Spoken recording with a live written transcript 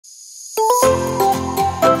Are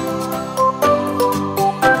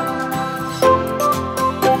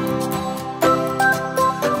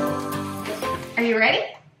you ready?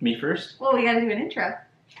 Me first? Well, we gotta do an intro.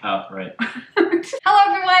 Oh, right. Hello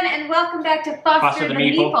everyone and welcome back to Foster the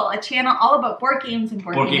Meeple, Meeple, a channel all about board games and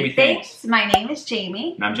board gaming things. My name is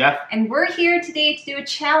Jamie. And I'm Jeff. And we're here today to do a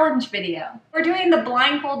challenge video. We're doing the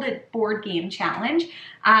Blindfolded board game challenge.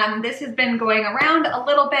 This has been going around a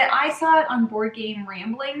little bit. I saw it on Board Game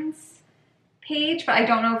Ramblings page, but I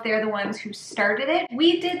don't know if they're the ones who started it.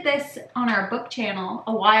 We did this on our book channel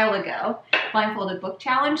a while ago, Blindfolded Book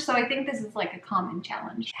Challenge, so I think this is like a common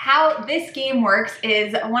challenge. How this game works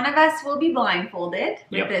is one of us will be blindfolded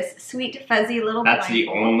with this sweet fuzzy little That's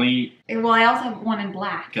blindfold. the only... Well, I also have one in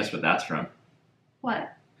black. Guess what that's from?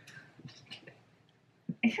 What?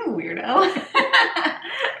 You weirdo.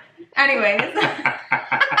 Anyways.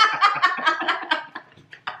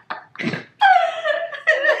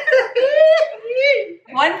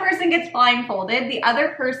 One person gets blindfolded, the other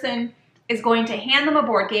person is going to hand them a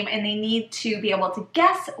board game and they need to be able to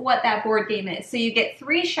guess what that board game is. So you get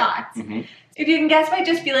 3 shots. If you can guess by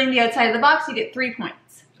just feeling the outside of the box, you get 3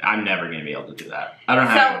 points. I'm never going to be able to do that. I don't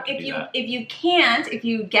have to do that. If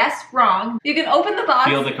you guess wrong, you can open the box.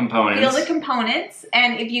 Feel the components.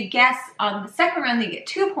 And if you guess on the second round, you get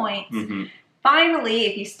 2 points. Finally,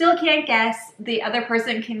 if you still can't guess, the other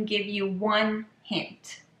person can give you 1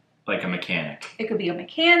 hint. Like a mechanic. It could be a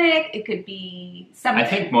mechanic, it could be something. I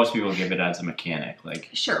think most people give it as a mechanic.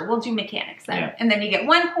 Sure, we'll do mechanics then. Yeah. And then you get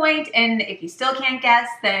 1 point, and if you still can't guess,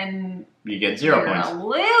 then you get 0 points. You're a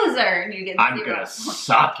loser. You get I'm 0 gonna points.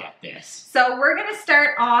 suck at this. So we're gonna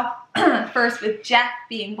start off first with Jeff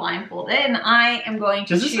being blindfolded, and I am going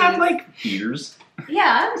to Does this have like ears?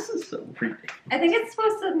 Yeah. This is so creepy. I think it's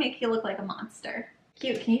supposed to make you look like a monster.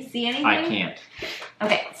 Cute. Can you see anything? I can't.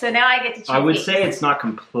 Okay, so now I get to choose. I would say it's not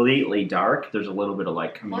completely dark. There's a little bit of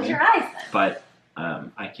light coming Close in. your eyes then. But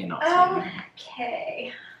I cannot see anything.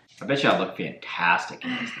 Okay. I bet you I'll look fantastic in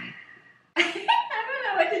this thing. I don't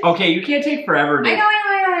know what to do. Okay, you can't take forever to I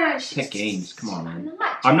know. pick games. Come on, man.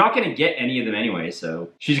 Not. I'm not going to get any of them anyway, so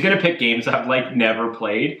she's going to pick games I've, like, never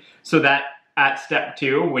played, so that at step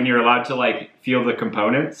 2, when you're allowed to, like, feel the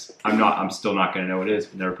components, I'm still not going to know what it is.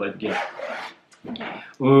 I've never played the game. Okay.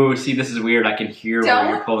 Ooh, see, this is weird. I can hear where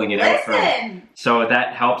you're pulling it out from. So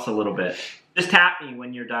that helps a little bit. Just tap me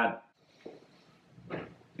when you're done.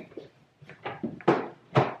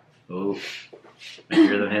 Ooh, I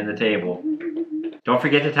hear them hitting the table. Don't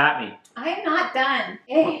forget to tap me. I'm not done.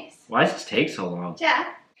 Yes. Why does this take so long? Jeff,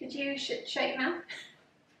 could you shut your mouth?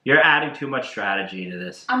 You're adding too much strategy to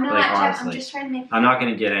this. I'm not, like, Jeff. honestly. I'm just trying to make... I'm not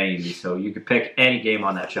going to get any of these, so you could pick any game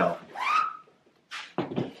on that shelf.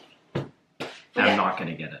 I'm not going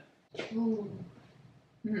to get it.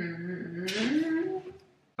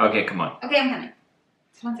 Okay, come on. Okay, I'm coming.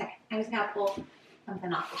 Just 1 second. I just got to pull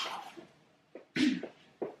something off the shelf.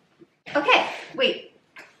 Okay, wait.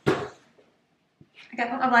 I got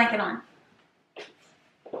to put my blanket on.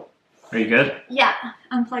 Are you good? Yeah,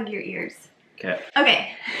 unplug your ears. Okay.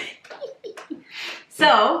 Okay.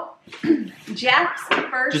 So, Jeff's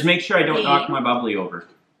first Just make sure I don't game. knock my bubbly over.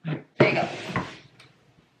 There you go.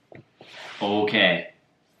 Okay.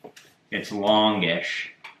 It's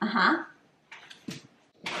longish. Uh-huh.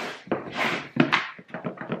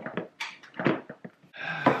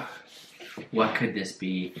 What could this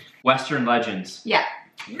be? Western Legends. Yeah.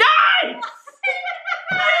 Nice!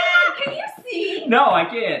 Can you see? No, I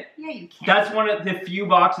can't. Yeah, you can. That's one of the few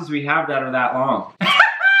boxes we have that are that long. Okay.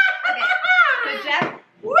 So Jeff,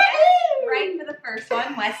 right for the first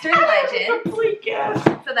one, Western Legends. Complete guess.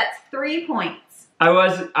 So that's 3 points. I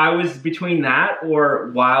was between that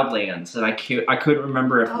or Wildlands, and I couldn't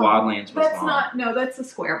remember if Wildlands was That's long. not, no, that's a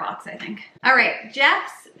square box, I think. All right,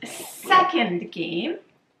 Jeff's second game.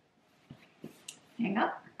 Hang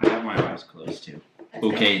up. I have my eyes closed too. That's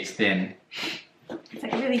Okay, good. it's thin. It's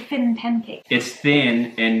like a really thin pancake. It's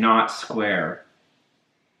thin and not square.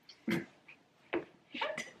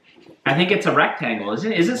 I think it's a rectangle,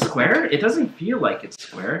 isn't it? Is it square? It doesn't feel like it's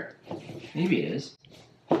square. Maybe it is.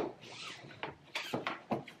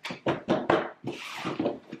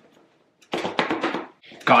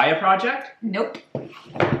 Gaia Project? Nope.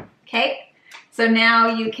 Okay, so now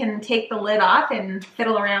you can take the lid off and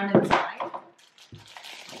fiddle around inside.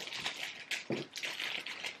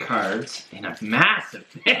 Cards in a massive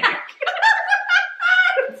bag.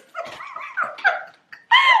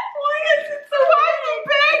 Why is it so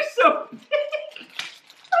bag so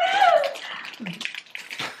big?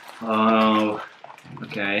 Oh,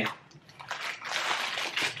 okay.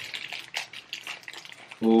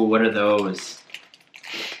 Ooh, what are those?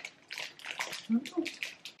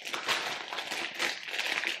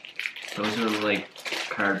 Those are like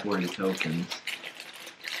cardboard tokens.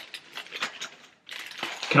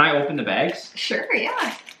 Can I open the bags? Sure,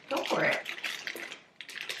 yeah. Go for it.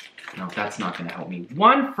 No, that's not gonna help me.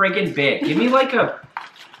 One friggin' bit. Give me like a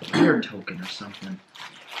weird token or something.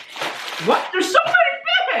 What? There's so many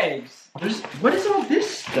bags! What is all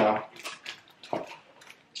this stuff?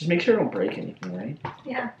 Just make sure I don't break anything, right?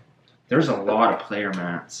 Yeah. There's a lot of player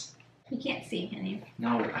mats. You can't see, can you?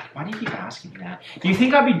 No, why do you keep asking me that? Do you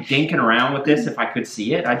think I'd be dinking around with this if I could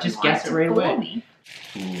see it? I'd just guess it right away. Me.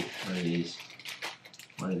 Ooh, what are these?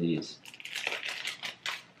 What are these?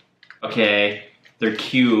 Okay, they're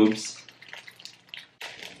cubes.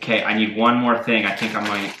 Okay, I need one more thing. I think I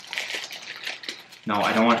might... No,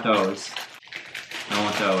 I don't want those. I don't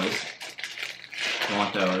want those. I don't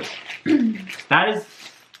want those. That is...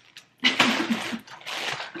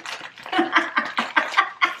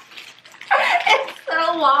 It's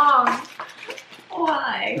so long.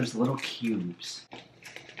 Why? There's little cubes.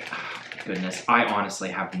 Goodness, I honestly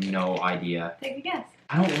have no idea. Take a guess.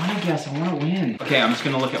 I don't want to guess, I want to win. Okay, I'm just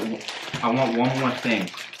going to look at... I want one more thing.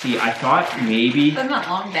 See, I thought maybe... Isn't that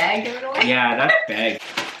long bag give it away? Yeah, that's bag.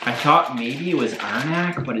 I thought maybe it was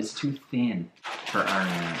Arnak, but it's too thin for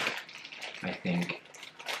Arnak, I think.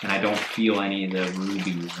 And I don't feel any of the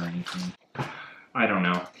rubies or anything. I don't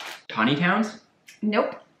know. Tawny Towns?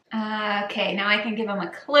 Nope. Okay, now I can give him a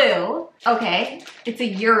clue. Okay, it's a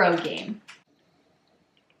Euro game.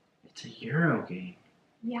 It's a Euro game.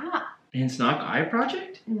 Yeah. And it's not Gaia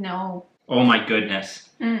Project? No. Oh my goodness.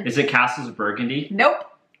 Mm. Is it Castles of Burgundy? Nope.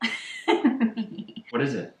 What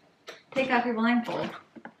is it? Take off your blindfold.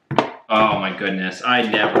 Oh my goodness. I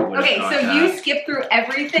never would have Okay, thought so that. you skipped through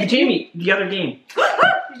everything. Jamie, the other game.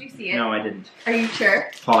 Did you see it? No, I didn't. Are you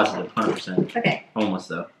sure? Positive, 100%. Okay. Almost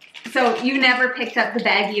though. So you never picked up the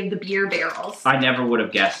baggie of the beer barrels. I never would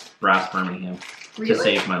have guessed Brass Birmingham Really? to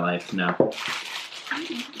save my life. No.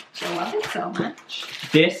 I love it so much.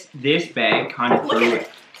 This bag kind of Look threw at it.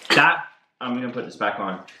 That I'm gonna put this back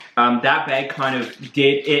on. That bag kind of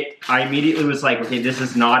did it. I immediately was like, okay, this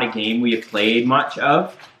is not a game we have played much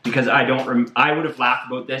of because I don't. I would have laughed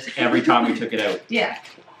about this every time we took it out. Yeah.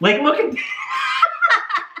 Like, look at.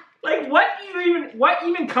 Like, what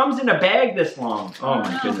even comes in a bag this long? Oh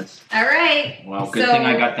my goodness. All right. Well, good thing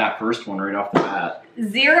I got that first one right off the bat.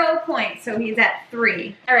 0 points, so he's at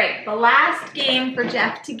 3. All right, the last game for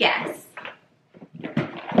Jeff to guess. There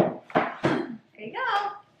you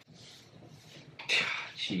go.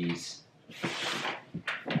 Jeez.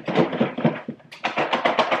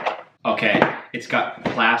 Okay, it's got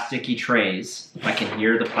plasticky trays. I can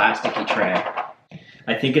hear the plasticky tray.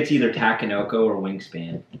 I think it's either Takanoko or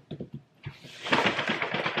Wingspan.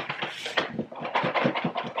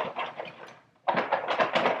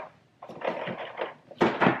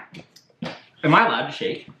 Am I allowed to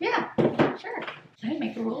shake? Yeah, sure. I didn't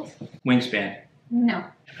make the rules. Wingspan. No.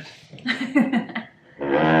 That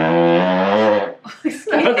was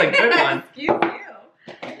a good one. Excuse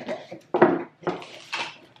you.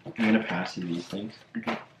 I'm gonna pass you these things.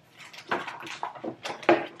 Okay.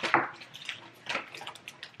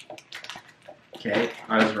 Okay,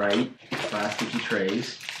 I was right. Plasticky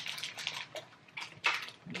trays.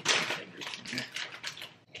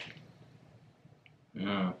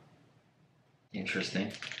 Oh.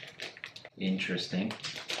 Interesting. Interesting.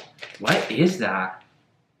 What is that?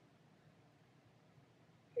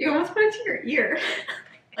 You almost put it to your ear.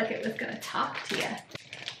 Like it was gonna talk to you.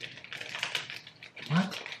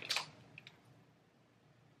 What?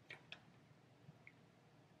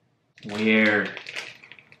 Weird.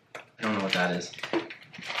 I don't know what that is.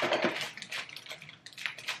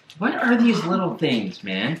 What are these little things,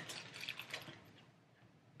 man?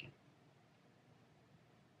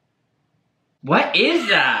 What is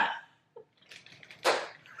that?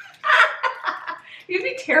 You'd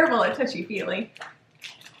be terrible at touchy-feely.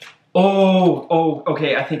 Oh,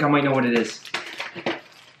 okay, I think I might know what it is.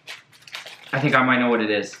 I think I might know what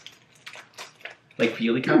it is. Like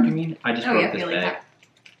Feely Cup, you mean? I just broke this bag.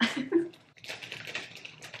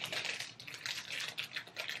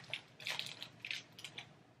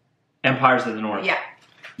 Empires of the North. Yeah.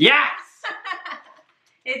 Yes!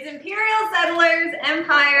 It's Imperial Settlers,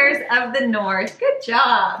 Empires of the North. Good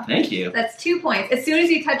job. Thank you. That's 2 points. As soon as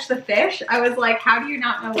you touched the fish, I was like, how do you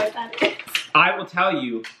not know what that is? I will tell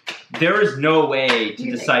you, there is no way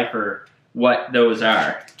to decipher what those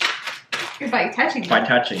are. By touching them. By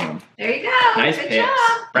touching them. There you go. Nice Good picks.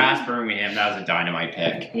 job. Brass Birmingham, that was a dynamite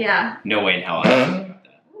pick. Yeah. No way in hell I would have got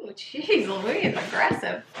that. Ooh, jeez, Louis is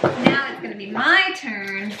aggressive. Now it's going to be my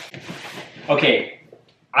turn. Okay,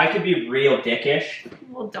 I could be real dickish.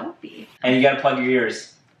 Well, don't be. And you gotta plug your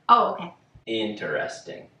ears. Oh, okay.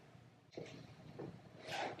 Interesting.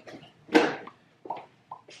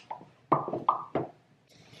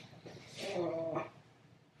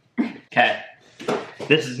 Okay.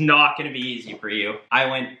 This is not going to be easy for you. I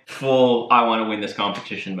went full, I want to win this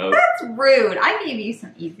competition mode. That's rude. I gave you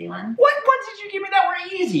some easy ones. What ones did you give me that were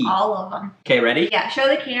easy? All of them. Okay, ready? Yeah, show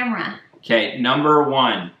the camera. Okay, number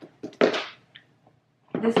 1.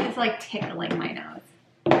 This is like tickling my nose.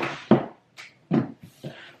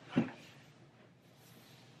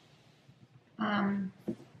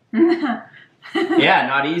 Yeah,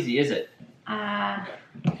 not easy, is it?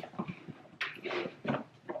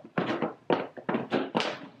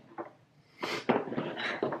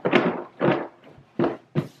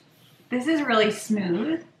 This is really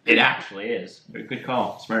smooth. It actually is. Good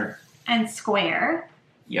call. Smart. And square.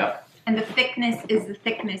 Yep. And the thickness is the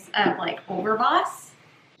thickness of like Overboss.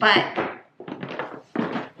 But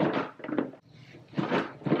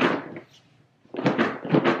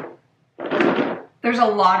there's a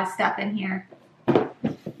lot of stuff in here.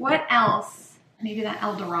 What else? Maybe that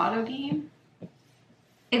El Dorado game?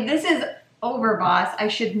 If this is Overboss, I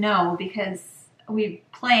should know because I've been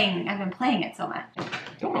playing it so much.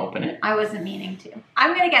 Don't open it. I wasn't meaning to.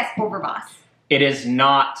 I'm gonna guess Overboss. It is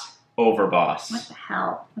not Overboss. What the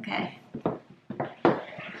hell? Okay.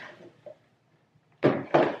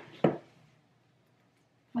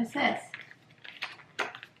 What's this?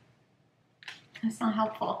 That's not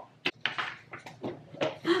helpful.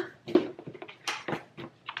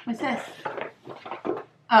 What's this?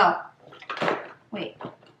 Oh. Wait.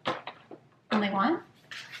 Only one?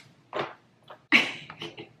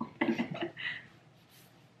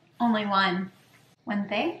 Only one. One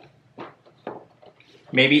thing?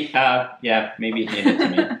 Maybe, yeah, maybe hand it to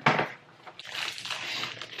me.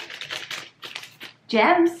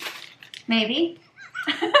 Gems? Maybe.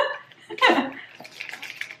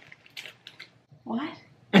 What?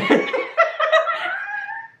 What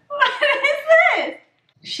is this?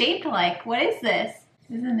 Shaped like, what is this?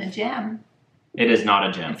 This isn't a gem. It is not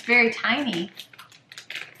a gem. It's very tiny.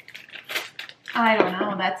 I don't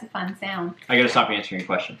know, that's a fun sound. I gotta stop answering your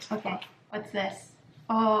questions. Okay, what's this?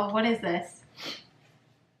 Oh, what is this?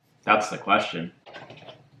 That's the question.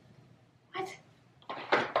 What?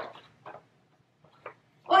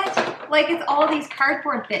 What? Like it's all these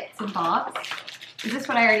cardboard bits and bobs? Is this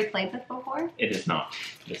what I already played with before? It is not.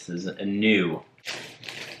 This is a new.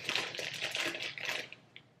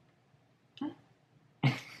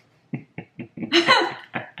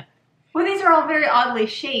 Well, these are all very oddly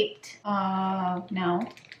shaped. No.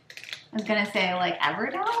 I was gonna say like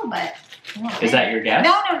Everdell, but I don't Is think. that your guess?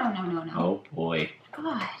 No. Oh boy.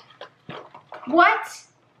 God. What?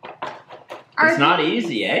 It's not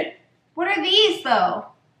easy, eh? What are these though?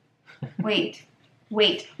 Wait.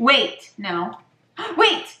 No.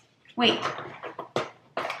 Wait.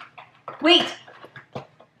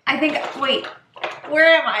 I think, wait. Where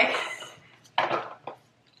am I?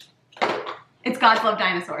 It's God's Love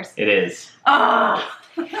Dinosaurs. It is. Oh.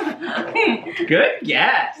 Good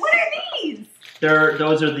guess. What are these?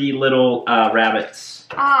 Those are the little rabbits.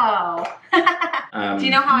 Oh. Do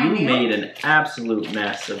you know how I knew? You made an absolute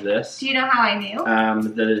mess of this. Do you know how I knew?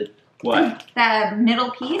 The what? The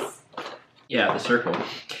middle piece? Yeah, the circle.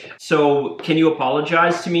 So, can you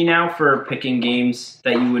apologize to me now for picking games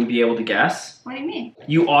that you wouldn't be able to guess? What do you mean?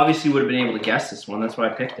 You obviously would have been able to guess this one. That's why I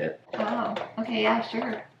picked it. Oh, okay, yeah,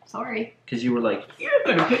 sure. Sorry. Because you were like, you're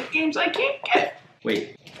gonna pick games I can't get.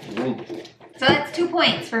 Wait. Whoa. So that's 2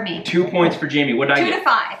 points for me. 2 points for Jamie. What did I 2 get? to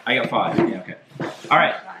 5. I got 5. Yeah, okay. All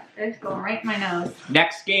right. Oh, God, it's going right in my nose.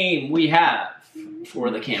 Next game we have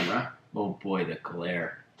for the camera. Oh boy, the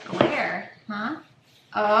glare. Glare, huh?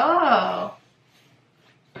 Oh.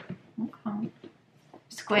 Okay.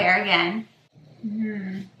 Square again.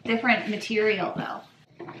 Different material though.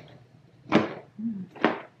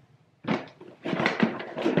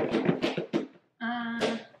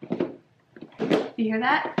 You hear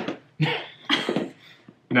that?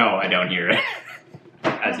 No, I don't hear it.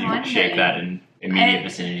 As you shake that in immediate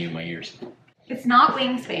vicinity of my ears. It's not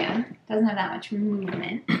wingspan. Doesn't have that much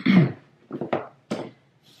movement.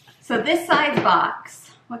 So this size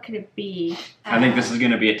box, what could it be? I think this is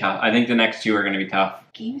going to be a tough. I think the next two are going to be tough.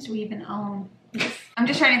 Games we even own. I'm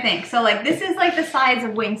just trying to think. So like this is like the size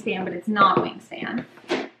of wingspan, but it's not wingspan.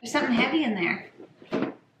 There's something heavy in there.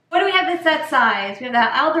 What do we have that's that size? We have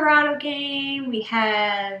that El Dorado game. We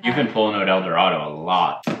have... You've been pulling out El Dorado a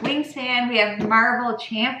lot. Wingspan. We have Marvel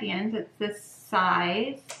Champions. It's this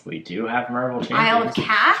size. We do have Marvel Champions. Isle of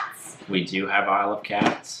Cats. We do have Isle of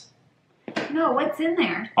Cats. No, what's in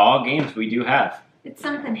there? All games we do have. It's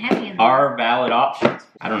something heavy in there. Are valid options.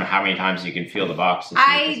 I don't know how many times you can feel the box to see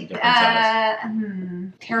if it's a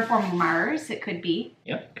different size. Terraforming Mars, it could be.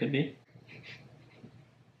 Yep, could be.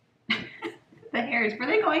 The hairs, were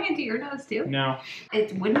they going into your nose too? No.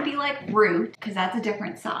 It wouldn't be like root, because that's a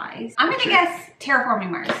different size. I'm gonna guess terraforming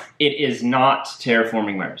Mars. It is not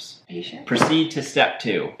terraforming Mars. Are you sure? Proceed to step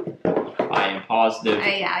 2. I am positive.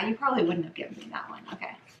 Yeah, you probably wouldn't have given me that one.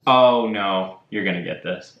 Okay. Oh no, you're gonna get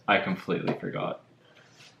this. I completely forgot.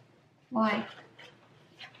 Why?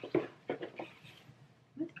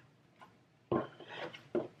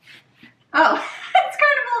 Oh, it's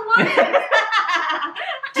Carnival of Wonders.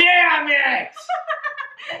 Damn it!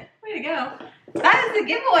 Way to go. That is a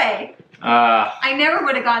giveaway. Uh, I never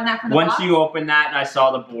would have gotten that from the once box. you open that and I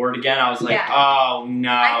saw the board again, I was like, Yeah. oh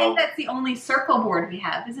no. I think that's the only circle board we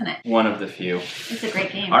have, isn't it? One of the few. It's a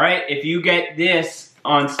great game. All right, if you get this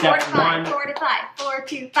on 4 step to 5, 1, 4 to 5, 4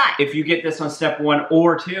 to 5. if you get this on step 1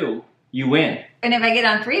 or 2, you win. And if I get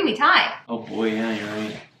on 3, we tie. Oh boy, yeah, you're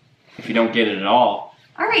right. If you don't get it at all.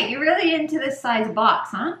 All right, you're really into this size box,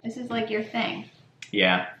 huh? This is like your thing.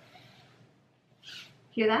 Yeah.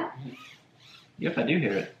 Hear that? Yep, I do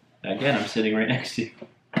hear it. Again, I'm sitting right next to you.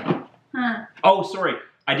 Huh. Oh, sorry.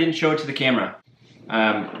 I didn't show it to the camera.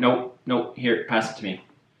 Nope. Here, pass it to me.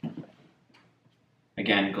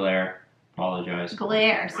 Again, glare. Apologize.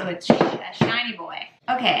 Glare, so it's a shiny boy.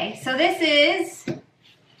 Okay, so this is the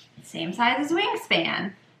same size as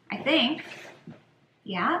Wingspan, I think.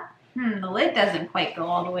 Yeah? The lid doesn't quite go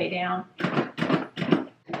all the way down.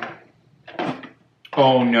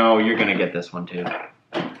 Oh no, you're gonna get this one too.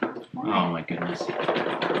 Why? Oh my goodness.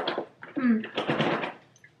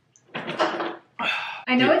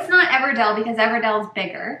 I know it's not Everdell because Everdell's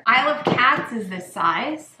bigger. Isle of Cats is this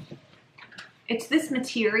size. It's this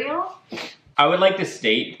material. I would like to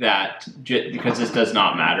state that, because this does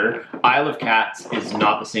not matter, Isle of Cats is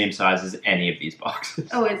not the same size as any of these boxes.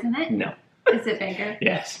 Oh, isn't it? No. Is it bigger?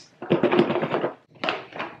 Yes.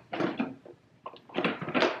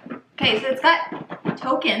 Okay, so it's got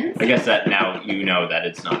tokens. I guess that now you know that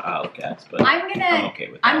it's not Isle of Cats, but I'm okay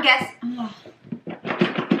with that. I'm guessing. Oh.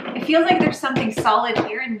 It feels like there's something solid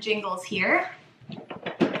here and jingles here.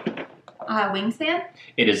 Wingspan?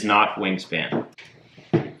 It is not Wingspan.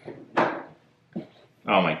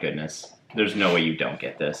 Oh my goodness. There's no way you don't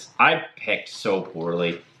get this. I picked so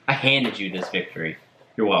poorly. I handed you this victory.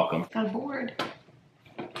 You're welcome. Got a board.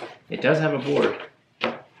 It does have a board.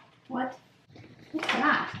 What? What's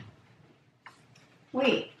that?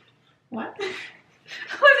 Wait. What?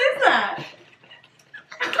 What is that?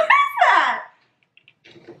 What is that?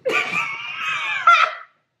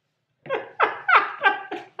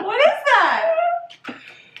 What is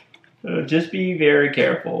that? Just be very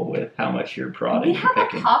careful with how much you're Do prodding we and have a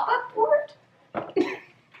picking. pop-up board?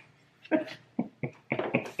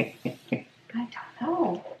 I don't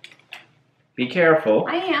know. Be careful.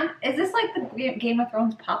 I am. Is this like the Game of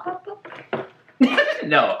Thrones pop-up book?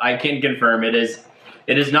 No, I can confirm it is.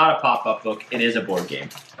 It is not a pop-up book. It is a board game.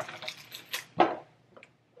 What?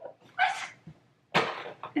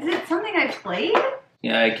 Is it something I played?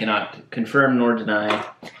 Yeah, I cannot confirm nor deny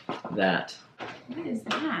that. What is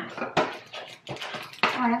that? Oh,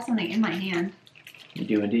 I have something in my hand. You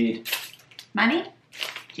do indeed. Money?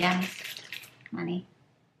 Gems. Money.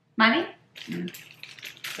 Money?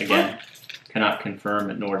 Again, cannot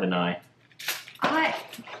confirm nor deny. What?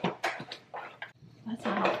 That's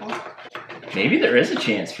not helpful. Maybe there is a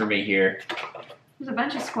chance for me here. There's a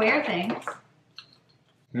bunch of square things.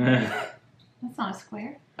 That's not a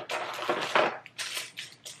square.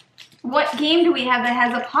 What game do we have that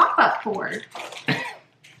has a pop-up board?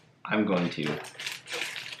 I'm going to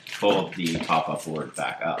fold the pop-up board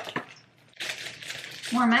back up.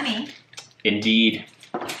 More money. Indeed.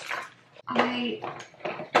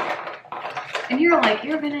 And you're like,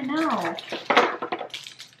 you're gonna know.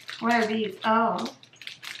 What are these? Oh.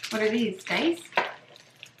 What are these? Dice?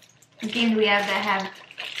 What game do we have that have...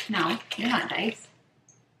 No, they're not dice.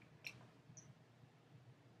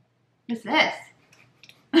 What's this?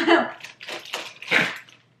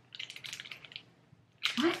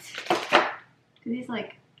 What? Do these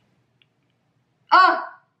like... Oh!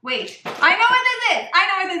 Wait. I know what this is! I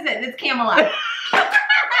know what this is! It's Camelot.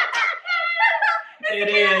 It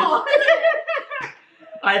is.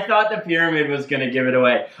 I thought the pyramid was going to give it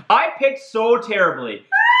away. I picked so terribly.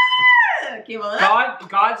 Camelot.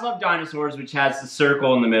 Gods Love Dinosaurs, which has the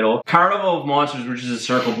circle in the middle. Carnival of Monsters, which is a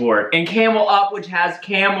circle board. And Camel Up, which has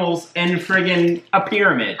camels and friggin' a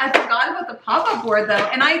pyramid. I forgot about the pop-up board though,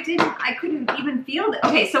 and I couldn't even feel it.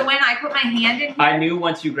 Okay, so when I put my hand in here, I knew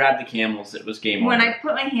once you grabbed the camels, it was game over. when I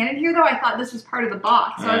put my hand in here though, I thought this was part of the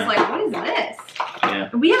box. So I was like, what is this? Yeah.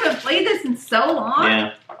 We haven't played this in so long.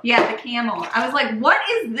 Yeah. Yeah, the camel. I was like, what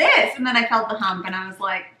is this? And then I felt the hump and I was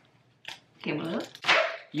like, Camelot.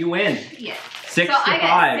 You win. Yeah. 6 so to 5. I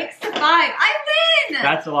got 6 to 5. I win!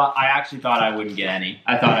 That's a lot. I actually thought I wouldn't get any.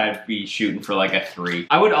 I thought I'd be shooting for like a 3.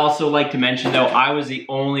 I would also like to mention though, I was the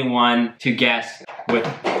only one to guess with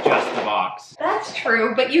just the box. That's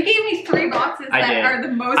true, but you gave me 3 boxes that are the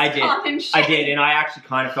most common shit. I did, and I actually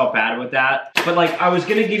kind of felt bad with that. But like, I was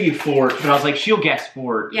gonna give you 4, but I was like, she'll guess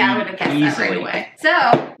 4 Yeah, I would have guessed that right away.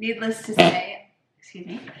 So, needless to say,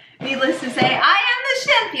 I am the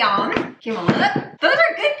champion. Camelot. Those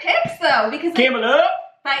are good picks though, because Camelot.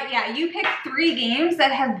 But yeah, you picked 3 games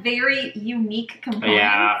that have very unique components.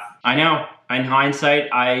 Yeah, I know. In hindsight,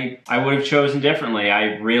 I would have chosen differently.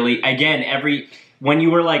 I really, again, when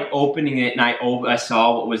you were like opening it and I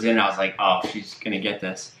saw what was in it, I was like, oh, she's gonna get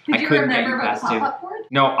this. Did you remember about the pop-up board?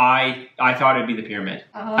 No, I thought it'd be the pyramid.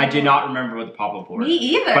 Oh. I did not remember what the pop-up board. Me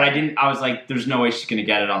either. But I was like, there's no way she's gonna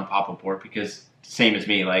get it on the pop-up board because same as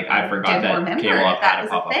me, like I forgot that Camelot had a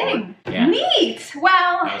pop-up board. Yeah. Neat.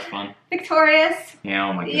 Well, that was fun. Victorious. Yeah,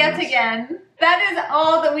 oh my goodness. Yet again. That is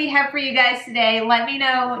all that we have for you guys today. Let me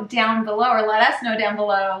know down below, or let us know down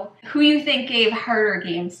below, who you think gave harder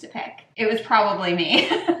games to pick. It was probably me.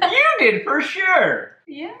 You did, for sure.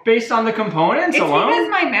 Yeah. Based on the components alone? It's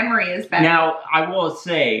because my memory is better. Now, I will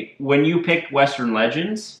say, when you picked Western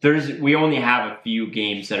Legends, we only have a few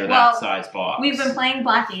games that are that size box. We've been playing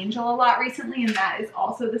Black Angel a lot recently, and that is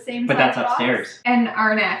also the same size box. But that's upstairs. And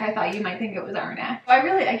Arnak, I thought you might think it was Arnak.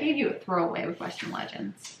 I gave you a throwaway with Western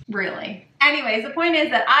Legends. Really. Anyways, the point is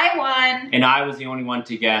that I won. And I was the only one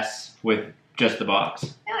to guess with just the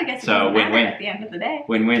box. Yeah, I guess so win-win at the end of the day.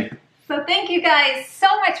 Win-win. So thank you guys so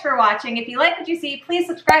much for watching. If you like what you see, please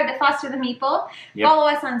subscribe to Foster the Meeple. Yep. Follow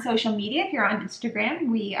us on social media. If you're on Instagram,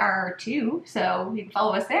 we are too, so you can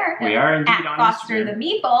follow us there. We are indeed on Foster the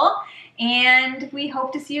Meeple. And we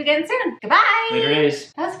hope to see you again soon. Goodbye. Later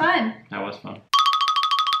days. That was fun. That was fun.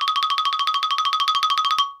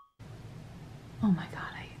 Oh my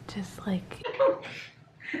god, I just like... People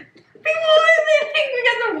think we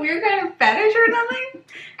got some weird kind of fetish or something.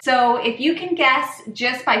 So if you can guess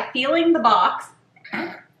just by feeling the box.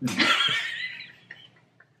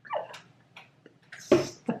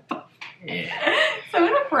 Yeah. So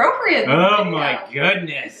inappropriate. Oh my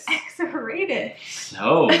goodness. X-rated.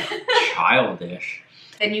 So childish.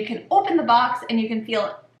 Then you can open the box and you can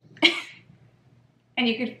feel it. And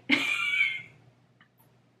you could...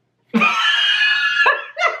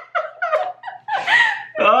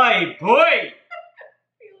 Oy, boy!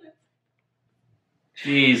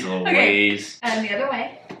 Jeez Louise. Okay. And the other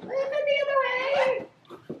way. Flip it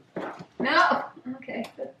the other way. No. Okay.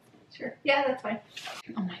 Sure. Yeah, that's fine.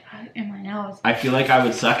 Oh my god, in my nose. I feel like I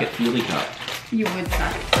would suck at Feely Cup. You would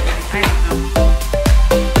suck. I don't know.